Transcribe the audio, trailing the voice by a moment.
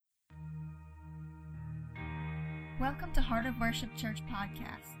Welcome to Heart of Worship Church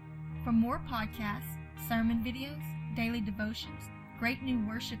Podcast. For more podcasts, sermon videos, daily devotions, great new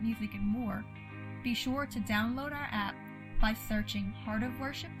worship music, and more, be sure to download our app by searching Heart of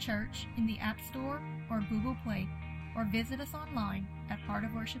Worship Church in the App Store or Google Play, or visit us online at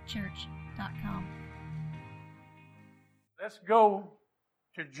heartofworshipchurch.com. Let's go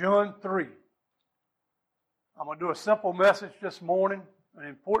to John 3. I'm going to do a simple message this morning, an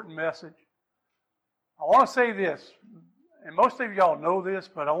important message. I want to say this, and most of y'all know this,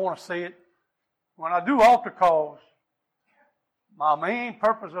 but I want to say it. When I do altar calls, my main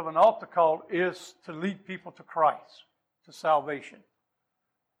purpose of an altar call is to lead people to Christ, to salvation.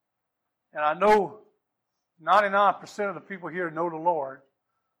 And I know 99% of the people here know the Lord,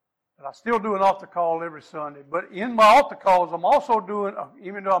 but I still do an altar call every Sunday. But in my altar calls, I'm also doing,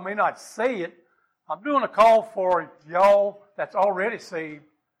 even though I may not say it, I'm doing a call for y'all that's already saved,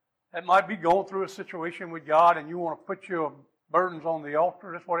 that might be going through a situation with God and you want to put your burdens on the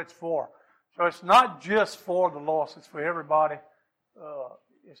altar. That's what it's for. So it's not just for the lost, it's for everybody.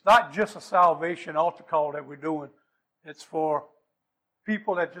 It's not just a salvation altar call that we're doing. It's for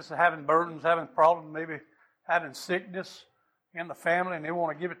people that just are having burdens, having problems, maybe having sickness in the family and they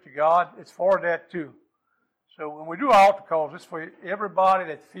want to give it to God. It's for that too. So when we do altar calls, it's for everybody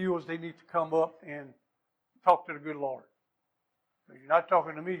that feels they need to come up and talk to the good Lord. You're not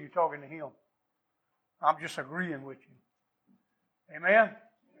talking to me, you're talking to Him. I'm just agreeing with you. Amen? Amen?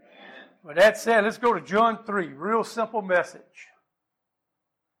 With that said, let's go to John 3. Real simple message.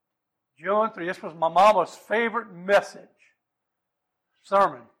 John 3. This was my mama's favorite message.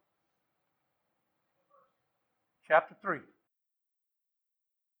 Sermon. Chapter 3.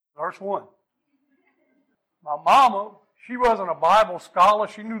 Verse 1. My mama, she wasn't a Bible scholar.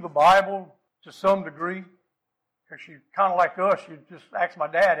 She knew the Bible to some degree. Because she, kind of like us, she just asked my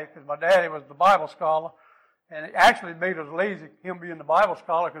daddy, because my daddy was the Bible scholar. And it actually made us lazy, him being the Bible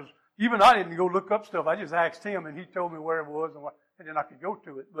scholar, because even I didn't go look up stuff. I just asked him, and he told me where it was, and then I could go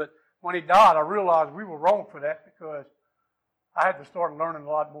to it. But when he died, I realized we were wrong for that, because I had to start learning a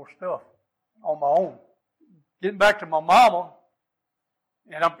lot more stuff on my own. Getting back to my mama,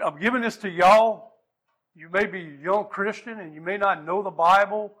 and I'm giving this to y'all. You may be a young Christian, and you may not know the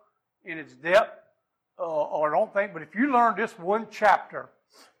Bible in its depth. Or don't think, but if you learn this one chapter,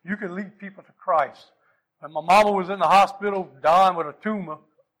 you can lead people to Christ. And my mama was in the hospital dying with a tumor.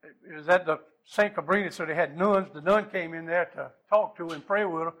 It was at the St. Cabrini, so they had nuns. The nun came in there to talk to her and pray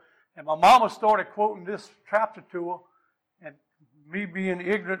with her. And my mama started quoting this chapter to her. And me being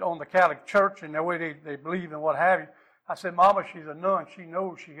ignorant on the Catholic Church and the way they believe and what have you, I said, Mama, she's a nun. She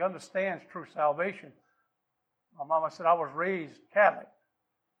knows, she understands true salvation. My mama said, I was raised Catholic.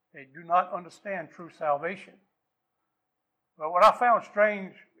 They do not understand true salvation. But what I found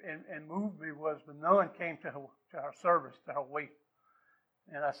strange and moved me was the nun came to her service, to her wake.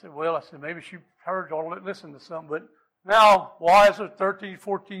 And I said, maybe she heard or listened to something. But now, wiser, 13,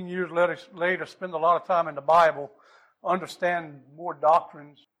 14 years later, spend a lot of time in the Bible, understand more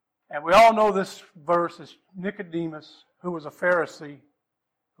doctrines. And we all know this verse is Nicodemus, who was a Pharisee,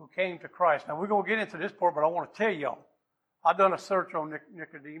 who came to Christ. Now, we're going to get into this part, but I want to tell y'all. I've done a search on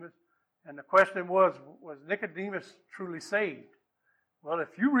Nicodemus, and the question was Nicodemus truly saved? Well,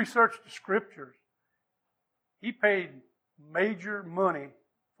 if you research the Scriptures, he paid major money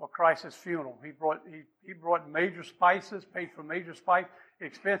for Christ's funeral. He brought major spices, paid for major spices,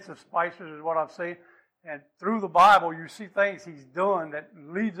 expensive spices is what I'm saying. And through the Bible, you see things he's done that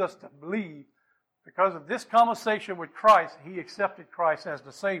leads us to believe because of this conversation with Christ, he accepted Christ as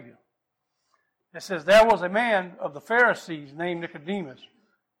the Savior. It says, there was a man of the Pharisees named Nicodemus,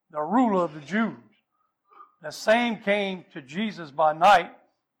 the ruler of the Jews. The same came to Jesus by night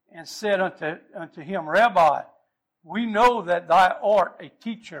and said unto him, Rabbi, we know that thou art a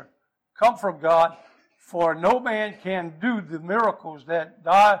teacher, come from God, for no man can do the miracles that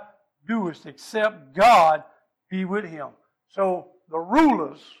thou doest except God be with him. So the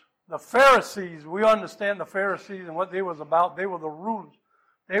rulers, the Pharisees, we understand the Pharisees and what they was about. They were the rulers.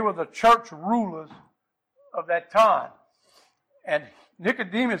 They were the church rulers of that time. And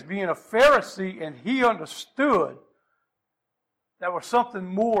Nicodemus being a Pharisee, and he understood there was something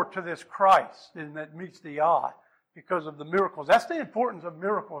more to this Christ than that meets the eye because of the miracles. That's the importance of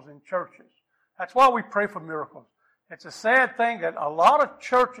miracles in churches. That's why we pray for miracles. It's a sad thing that a lot of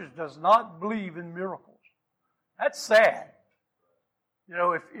churches does not believe in miracles. That's sad. You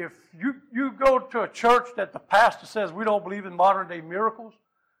know, if you go to a church that the pastor says we don't believe in modern day miracles,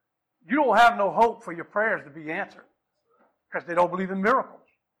 you don't have no hope for your prayers to be answered because they don't believe in miracles.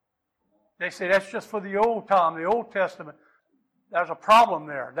 They say that's just for the old time, the Old Testament. There's a problem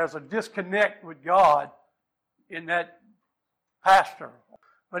there. There's a disconnect with God in that pastor.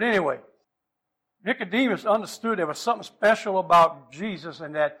 But anyway, Nicodemus understood there was something special about Jesus,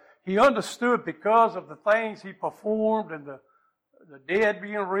 and that he understood because of the things he performed, and the dead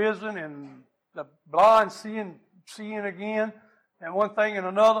being risen, and the blind seeing again, and one thing and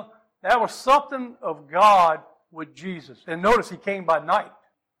another. There was something of God with Jesus. And notice he came by night.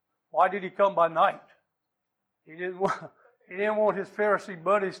 Why did he come by night? He didn't want his Pharisee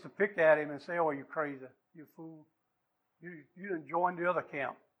buddies to pick at him and say, "Oh, you crazy, you fool. You didn't join the other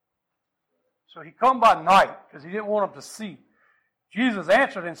camp." So he come by night because he didn't want them to see. Jesus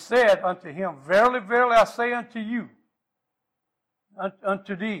answered and said unto him, "Verily, verily, I say unto you,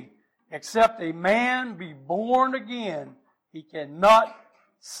 unto thee, except a man be born again, he cannot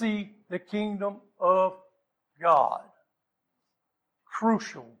see the kingdom of God."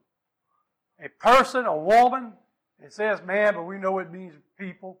 Crucial. A person, a woman, it says man, but we know it means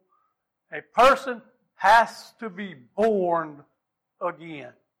people. A person has to be born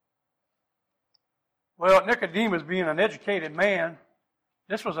again. Well, Nicodemus, being an educated man,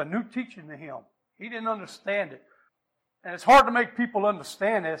 this was a new teaching to him. He didn't understand it. And it's hard to make people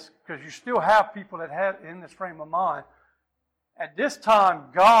understand this because you still have people that have in this frame of mind. At this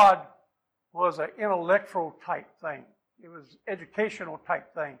time, God was an intellectual type thing. It was educational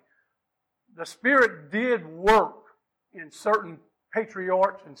type thing. The Spirit did work in certain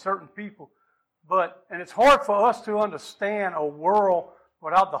patriarchs and certain people, and it's hard for us to understand a world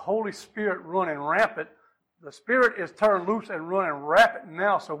without the Holy Spirit running rampant. The Spirit is turned loose and running rampant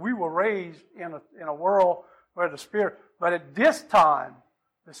now, so we were raised in a world where the Spirit, but at this time,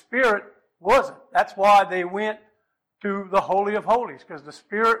 the Spirit wasn't. That's why they went to the Holy of Holies, because the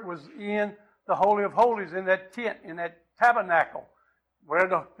Spirit was in the Holy of Holies, in that tent, in that tabernacle, where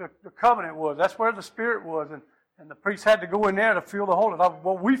the covenant was. That's where the Spirit was, and the priest had to go in there to feel the Holy.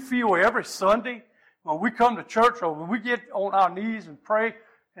 What we feel every Sunday when we come to church, or when we get on our knees and pray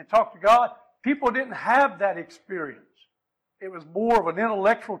and talk to God, people didn't have that experience. It was more of an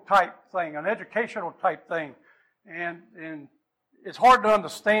intellectual type thing, an educational type thing. And it's hard to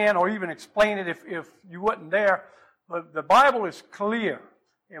understand or even explain it if you wasn't there. But the Bible is clear.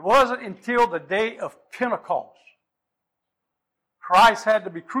 It wasn't until the day of Pentecost. Christ had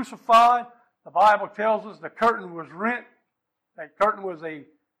to be crucified. The Bible tells us the curtain was rent. That curtain was a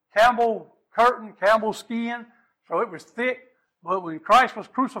camel curtain, camel skin, so it was thick. But when Christ was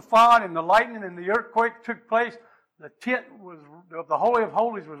crucified and the lightning and the earthquake took place, the tent of the Holy of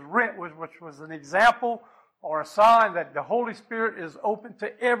Holies was rent, which was an example or a sign that the Holy Spirit is open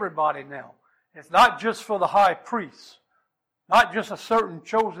to everybody now. It's not just for the high priests. Not just a certain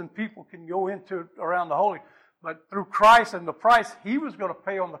chosen people can go into around the Holy, but through Christ and the price He was going to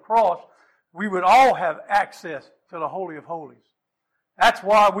pay on the cross, we would all have access to the Holy of Holies. That's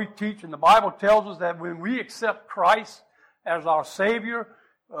why we teach, and the Bible tells us that when we accept Christ as our Savior,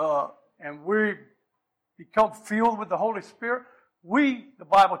 and we become filled with the Holy Spirit, the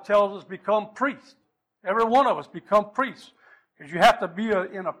Bible tells us, become priests. Every one of us become priests. Because you have to be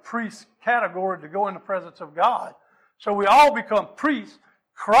in a priest category to go in the presence of God. So we all become priests.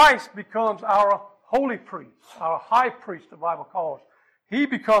 Christ becomes our holy priest, our high priest, the Bible calls. He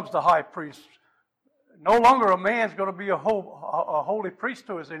becomes the high priest. No longer a man's going to be a holy priest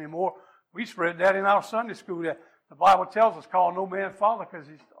to us anymore. We read that in our Sunday school, that the Bible tells us, call no man father, because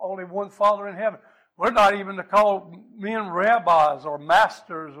he's only one Father in heaven. We're not even to call men rabbis or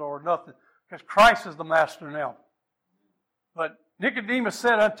masters or nothing, because Christ is the master now. But Nicodemus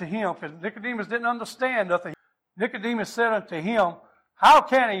said unto him, because Nicodemus didn't understand nothing, Nicodemus said unto him, how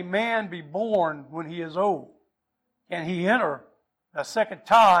can a man be born when he is old? Can he enter a second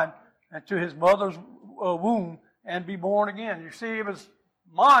time into his mother's womb and be born again? You see, it was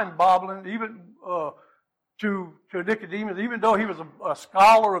mind-boggling even to Nicodemus. Even though he was a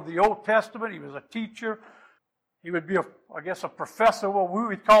scholar of the Old Testament, he was a teacher, he would be, a professor, what we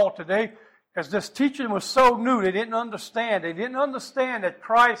would call today, because this teaching was so new, they didn't understand. They didn't understand that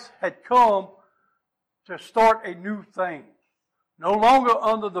Christ had come to start a new thing. No longer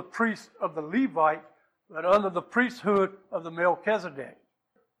under the priest of the Levite, but under the priesthood of the Melchizedek.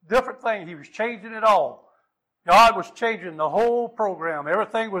 Different thing. He was changing it all. God was changing the whole program.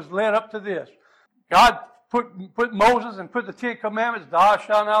 Everything was led up to this. God put Moses and put the Ten Commandments, thou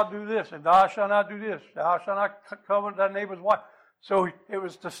shalt not do this, and thou shalt not do this. Thou shalt not covet thy neighbor's wife. So it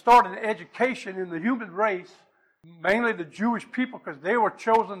was to start an education in the human race, mainly the Jewish people, because they were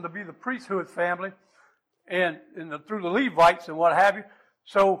chosen to be the priesthood family, and through the Levites and what have you.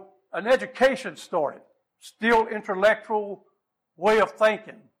 So an education started. Still intellectual way of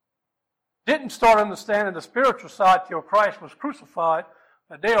thinking. Didn't start understanding the spiritual side till Christ was crucified.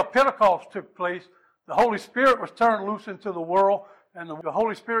 The day of Pentecost took place. The Holy Spirit was turned loose into the world, and the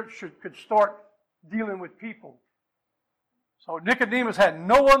Holy Spirit could start dealing with people. So Nicodemus had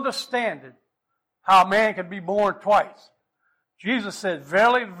no understanding how a man could be born twice. Jesus said,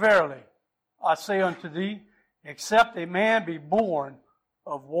 "Verily, verily, I say unto thee, except a man be born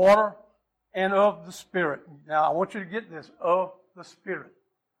of water and of the Spirit." Now, I want you to get this, of the Spirit.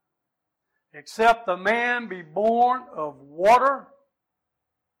 Except a man be born of water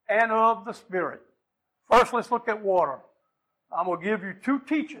and of the Spirit. First, let's look at water. I'm going to give you 2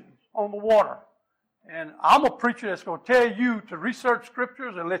 teachings on the water. And I'm a preacher that's going to tell you to research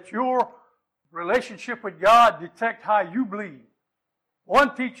scriptures and let your relationship with God detect how you believe.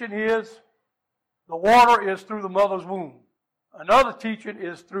 One teaching is the water is through the mother's womb. Another teaching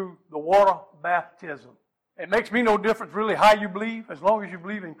is through the water baptism. It makes me no difference really how you believe, as long as you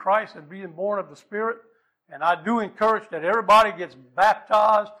believe in Christ and being born of the Spirit. And I do encourage that everybody gets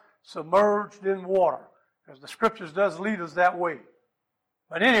baptized, submerged in water, because the Scriptures does lead us that way.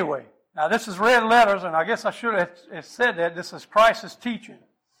 But anyway, now this is red letters, and I guess I should have said that. This is Christ's teaching.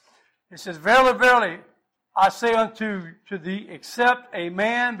 It says, "Verily, verily, I say unto thee, except a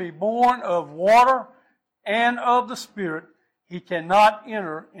man be born of water and of the Spirit, he cannot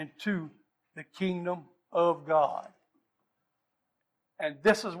enter into the kingdom of God." And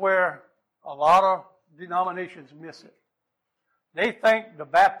this is where a lot of denominations miss it. They think the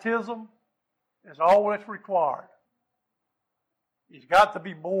baptism is all that's required. He's got to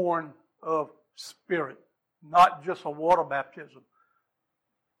be born of Spirit, not just a water baptism.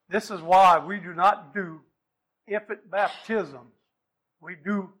 This is why we do not do infant baptisms. We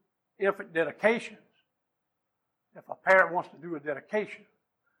do infant dedications, if a parent wants to do a dedication.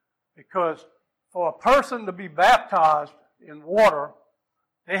 Because for a person to be baptized in water,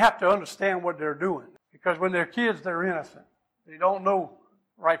 they have to understand what they're doing. Because when they're kids, they're innocent. They don't know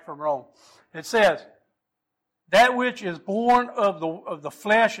right from wrong. It says, "That which is born of the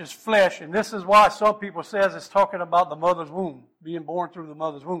flesh is flesh," and this is why some people says it's talking about the mother's womb, being born through the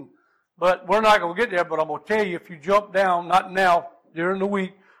mother's womb. But we're not going to get there, but I'm going to tell you, if you jump down, not now, during the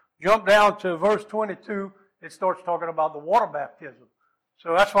week, jump down to verse 22, it starts talking about the water baptism.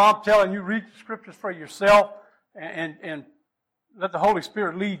 So that's why I'm telling you, read the Scriptures for yourself and let the Holy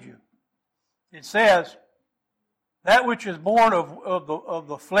Spirit lead you. It says, "That which is born of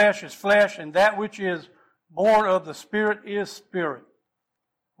the flesh is flesh, and that which is born of the Spirit is spirit."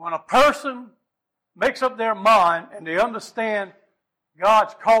 When a person makes up their mind and they understand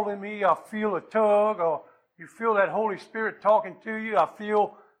God's calling me, I feel a tug, or you feel that Holy Spirit talking to you, I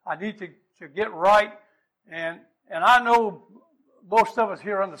feel I need to get right, and I know most of us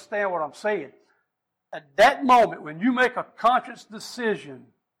here understand what I'm saying. At that moment, when you make a conscious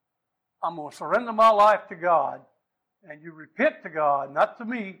decision, I'm going to surrender my life to God, and you repent to God, not to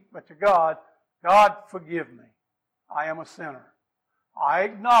me, but to God, "God, forgive me. I am a sinner. I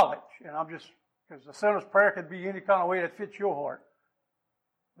acknowledge," and I'm just, because the sinner's prayer could be any kind of way that fits your heart,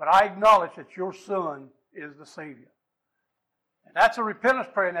 but I acknowledge that your Son is the Savior. And that's a repentance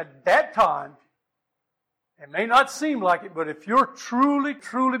prayer, and at that time, it may not seem like it, but if you're truly,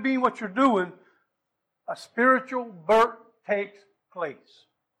 truly being what you're doing, a spiritual birth takes place.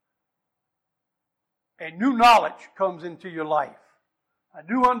 A new knowledge comes into your life. A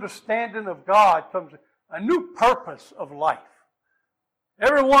new understanding of God comes, a new purpose of life.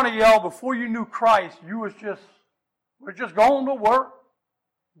 Every one of y'all, before you knew Christ, you were just going to work,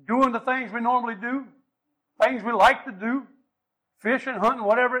 doing the things we normally do, things we like to do, fishing, hunting,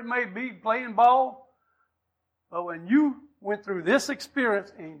 whatever it may be, playing ball. But when you went through this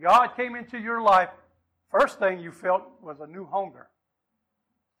experience and God came into your life, first thing you felt was a new hunger.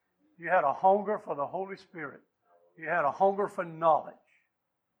 You had a hunger for the Holy Spirit. You had a hunger for knowledge.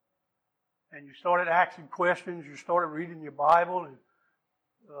 And you started asking questions. You started reading your Bible. And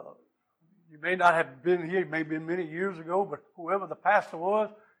you may not have been here, it may have been many years ago, but whoever the pastor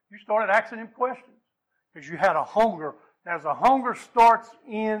was, you started asking him questions. Because you had a hunger. As a hunger starts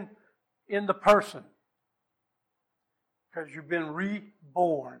in the person. Because you've been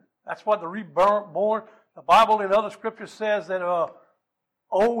reborn. That's what the reborn. The Bible in other scriptures says that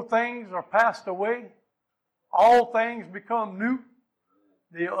old things are passed away. All things become new.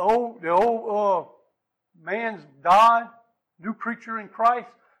 The old man's died. New creature in Christ.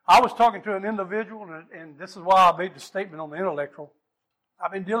 I was talking to an individual, and this is why I made the statement on the intellectual.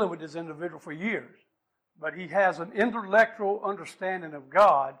 I've been dealing with this individual for years. But he has an intellectual understanding of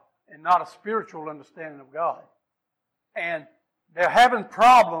God and not a spiritual understanding of God. And they're having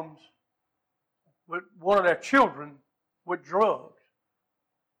problems with one of their children with drugs.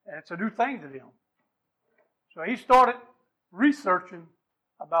 And it's a new thing to them. So he started researching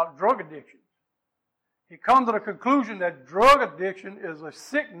about drug addiction. he come to the conclusion that drug addiction is a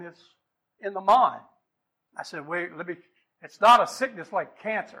sickness in the mind. I said, wait, it's not a sickness like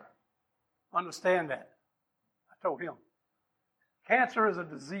cancer. Understand that. I told him. Cancer is a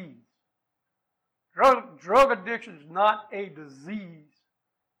disease. Drug addiction is not a disease.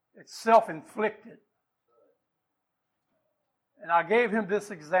 It's self-inflicted. And I gave him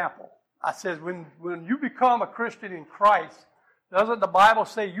this example. I said, when you become a Christian in Christ, doesn't the Bible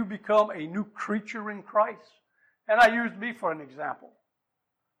say you become a new creature in Christ? And I used me for an example.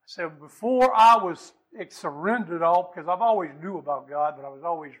 I said, before I was surrendered all, because I've always knew about God, but I was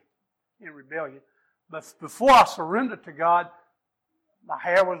always in rebellion. But before I surrendered to God, my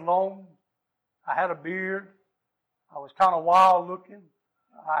hair was long. I had a beard. I was kind of wild looking.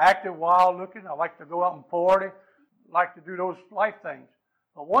 I acted wild looking. I liked to go out and party. I liked to do those life things.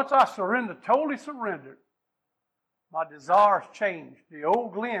 But once I surrendered, totally surrendered, my desires changed. The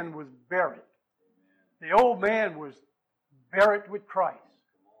old Glenn was buried. The old man was buried with Christ.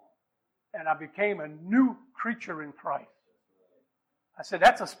 And I became a new creature in Christ. I said,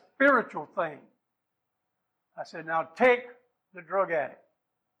 that's a spiritual thing. I said, now take the drug addict.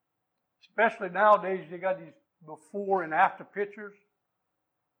 Especially nowadays, they got these before and after pictures.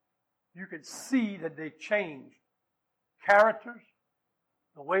 You can see that they changed characters,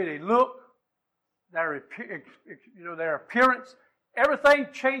 the way they look, their appearance. Everything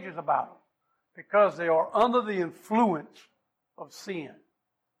changes about them because they are under the influence of sin.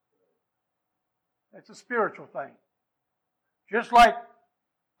 It's a spiritual thing. Just like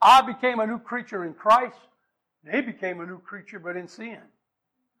I became a new creature in Christ, they became a new creature but in sin.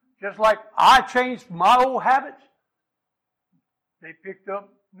 Just like I changed my old habits, they picked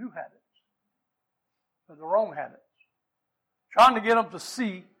up new habits. Or the wrong habits. Trying to get them to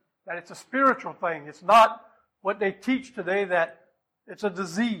see that it's a spiritual thing. It's not what they teach today that it's a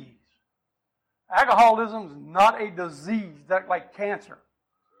disease. Alcoholism is not a disease like cancer.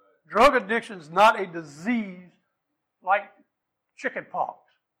 Drug addiction is not a disease like chicken pox.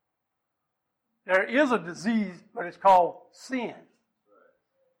 There is a disease, but it's called sin.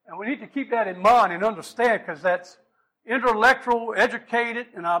 And we need to keep that in mind and understand, because that's intellectual, educated,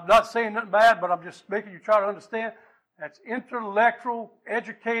 and I'm not saying nothing bad, but I'm just making you try to understand. That's intellectual,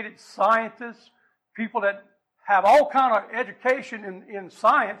 educated scientists, people that have all kind of education in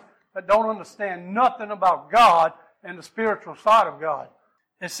science, but don't understand nothing about God and the spiritual side of God.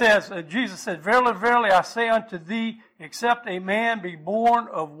 It says, Jesus said, verily, verily, I say unto thee, except a man be born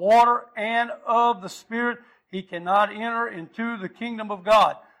of water and of the Spirit, he cannot enter into the kingdom of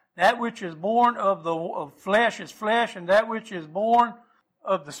God. That which is born of flesh is flesh, and that which is born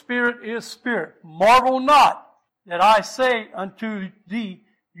of the Spirit is spirit. Marvel not that I say unto thee,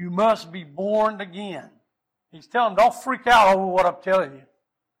 you must be born again. He's telling them, don't freak out over what I'm telling you.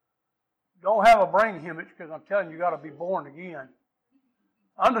 Don't have a brain hemorrhage, because I'm telling you, you got to be born again.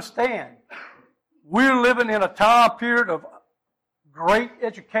 Understand, we're living in a time period of great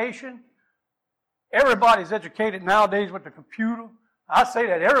education. Everybody's educated nowadays with the computer. I say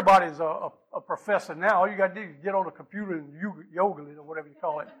that everybody's a professor now. All you got to do is get on the computer and Google it, or whatever you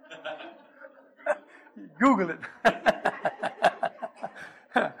call it. Google it.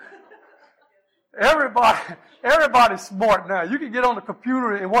 Everybody's smart now. You can get on the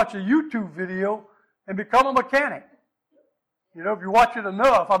computer and watch a YouTube video and become a mechanic. You know, if you watch it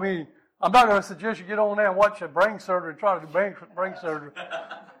enough. I mean, I'm not going to suggest you get on there and watch a brain surgery and try to do brain surgery.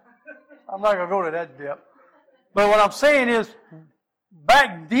 I'm not going to go to that depth. But what I'm saying is,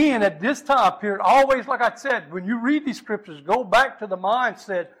 back then, at this time period, always, like I said, when you read these scriptures, go back to the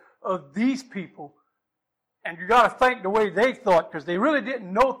mindset of these people. And you got to think the way they thought, because they really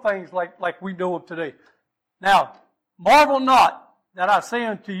didn't know things like we know them today. Now, marvel not that I say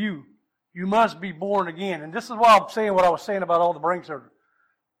unto you, you must be born again. And this is why I'm saying what I was saying about all the brain surgery.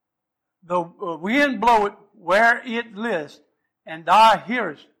 The wind bloweth where it list, and thou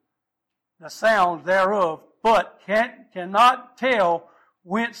hearest the sounds thereof, but cannot tell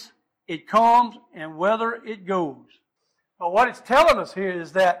whence it comes and whither it goes. But what it's telling us here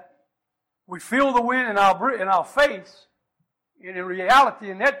is that we feel the wind in our face. And in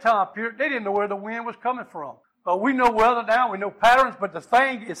reality, in that time period, they didn't know where the wind was coming from. But we know weather now, we know patterns, but the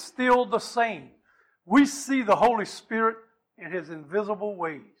thing is still the same. We see the Holy Spirit in His invisible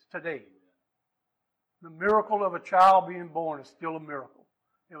ways today. The miracle of a child being born is still a miracle.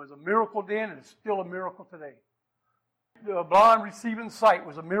 It was a miracle then, and it's still a miracle today. The blind receiving sight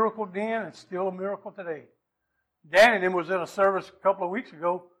was a miracle then, and it's still a miracle today. Danny and him was in a service a couple of weeks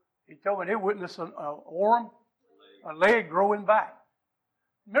ago. He told me they witnessed an arm, a leg growing back.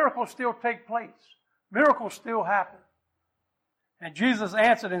 Miracles still take place. Miracles still happen. And Jesus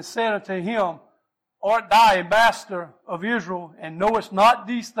answered and said unto him, art thou ambassador of Israel, and knowest not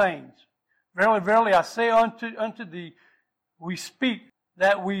these things? Verily, verily, I say unto thee, we speak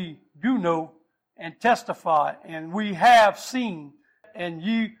that we do know, and testify, and we have seen, and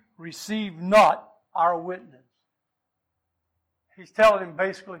ye receive not our witness. He's telling him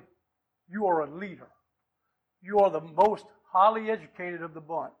basically, you are a leader. You are the most highly educated of the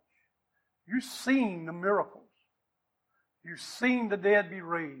bunch. You've seen the miracles. You've seen the dead be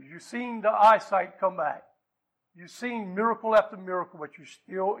raised. You've seen the eyesight come back. You've seen miracle after miracle, but you're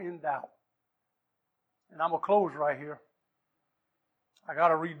still in doubt. And I'm going to close right here. I got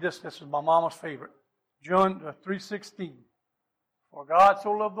to read this. This is my mama's favorite. John 3:16. For God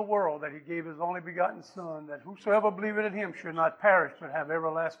so loved the world that he gave his only begotten Son, that whosoever believeth in him should not perish, but have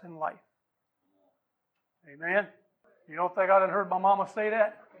everlasting life. Amen? You don't think I done heard my mama say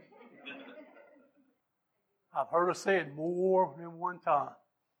that? I've heard her say it more than one time.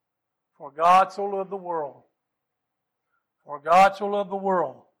 For God so loved the world. For God so loved the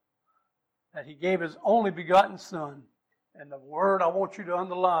world that he gave his only begotten Son. And the word I want you to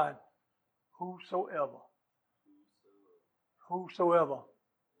underline, whosoever. Whosoever.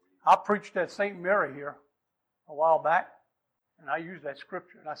 I preached at St. Mary here a while back, and I used that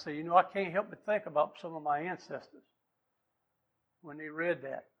scripture. And I say, I can't help but think about some of my ancestors when they read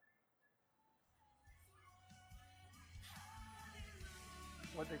that.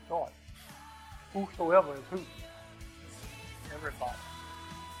 What they thought. Whosoever is who? Everybody.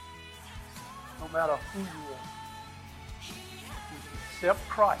 No matter who you are. If you accept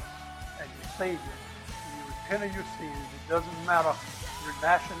Christ as your Savior, and you repent of your sins, it doesn't matter your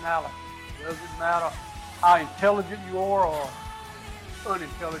nationality. It doesn't matter how intelligent you are or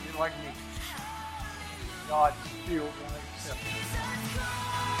unintelligent like me. God's still going to accept you.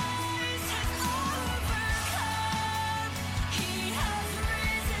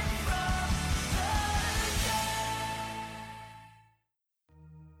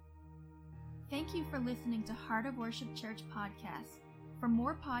 Thank you for listening to Heart of Worship Church podcast. For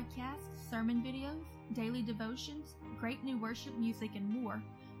more podcasts, sermon videos, daily devotions, great new worship music, and more,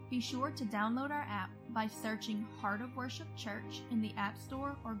 be sure to download our app by searching Heart of Worship Church in the App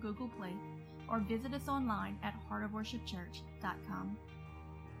Store or Google Play, or visit us online at heartofworshipchurch.com.